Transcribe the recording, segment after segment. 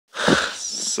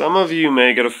Some of you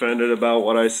may get offended about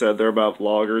what I said there about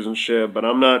vloggers and shit, but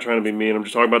I'm not trying to be mean. I'm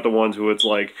just talking about the ones who it's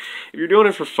like, if you're doing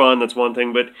it for fun, that's one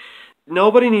thing, but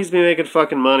nobody needs to be making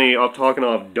fucking money off talking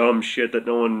off dumb shit that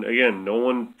no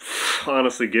one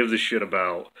honestly gives a shit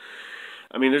about.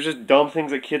 I mean, there's just dumb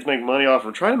things that kids make money off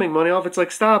or try to make money off. It's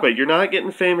like, stop it. You're not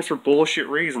getting famous for bullshit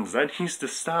reasons. That needs to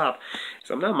stop.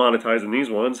 So I'm not monetizing these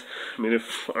ones. I mean,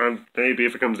 maybe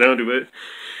if it comes down to it.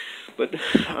 But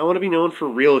I want to be known for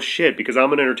real shit because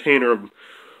I'm an entertainer of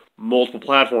multiple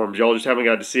platforms. Y'all just haven't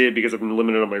got to see it because I've been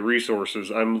limited on my resources.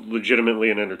 I'm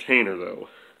legitimately an entertainer, though.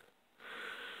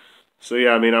 So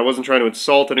yeah, I mean, I wasn't trying to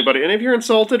insult anybody. And if you're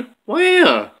insulted, well,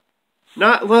 yeah.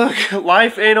 Look,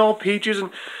 life ain't all peaches and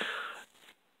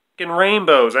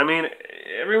rainbows. I mean,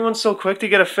 everyone's so quick to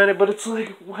get offended, but it's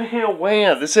like,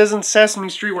 wow, this isn't Sesame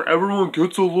Street where everyone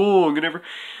gets along and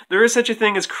there is such a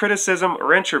thing as criticism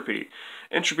or entropy.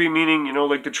 Entropy meaning, you know,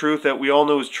 like the truth that we all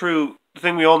know is true, the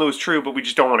thing we all know is true, but we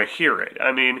just don't want to hear it.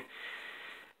 I mean,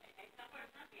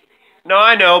 no,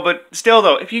 I know, but still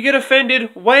though, if you get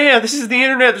offended, wow, this is the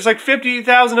internet, there's like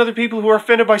 50,000 other people who are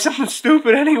offended by something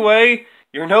stupid anyway.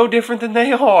 You're no different than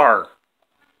they are.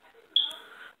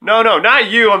 No, not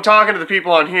you, I'm talking to the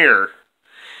people on here.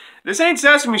 This ain't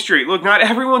Sesame Street. Look, not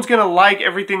everyone's gonna like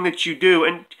everything that you do,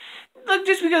 and look,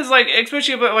 just because, like,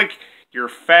 especially about, like, you're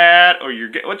fat, or you're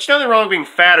gay. What's nothing wrong with being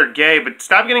fat or gay, but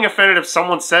stop getting offended if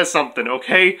someone says something,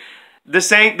 okay?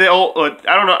 This ain't the old,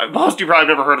 I don't know, most of you probably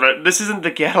never heard of it. This isn't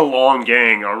the Get Along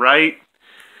Gang, alright?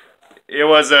 It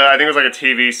was, I think it was like a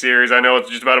TV series. I know it's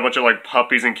just about a bunch of, like,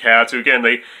 puppies and cats who, again,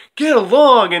 they get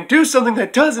along and do something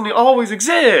that doesn't always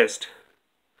exist.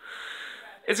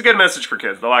 It's a good message for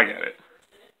kids, though, I get it.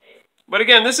 But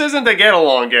again, this isn't the Get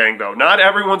Along Gang, though. Not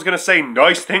everyone's gonna say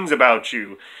nice things about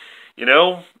you. You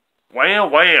know?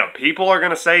 Wow, people are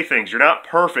gonna say things. You're not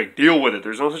perfect. Deal with it.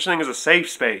 There's no such thing as a safe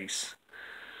space.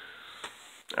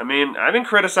 I mean, I've been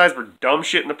criticized for dumb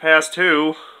shit in the past,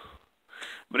 too.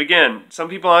 But again, some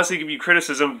people honestly give you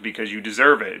criticism because you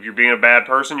deserve it. If you're being a bad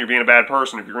person, you're being a bad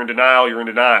person. If you're in denial, you're in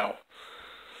denial.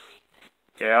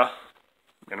 Yeah?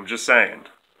 And I'm just saying.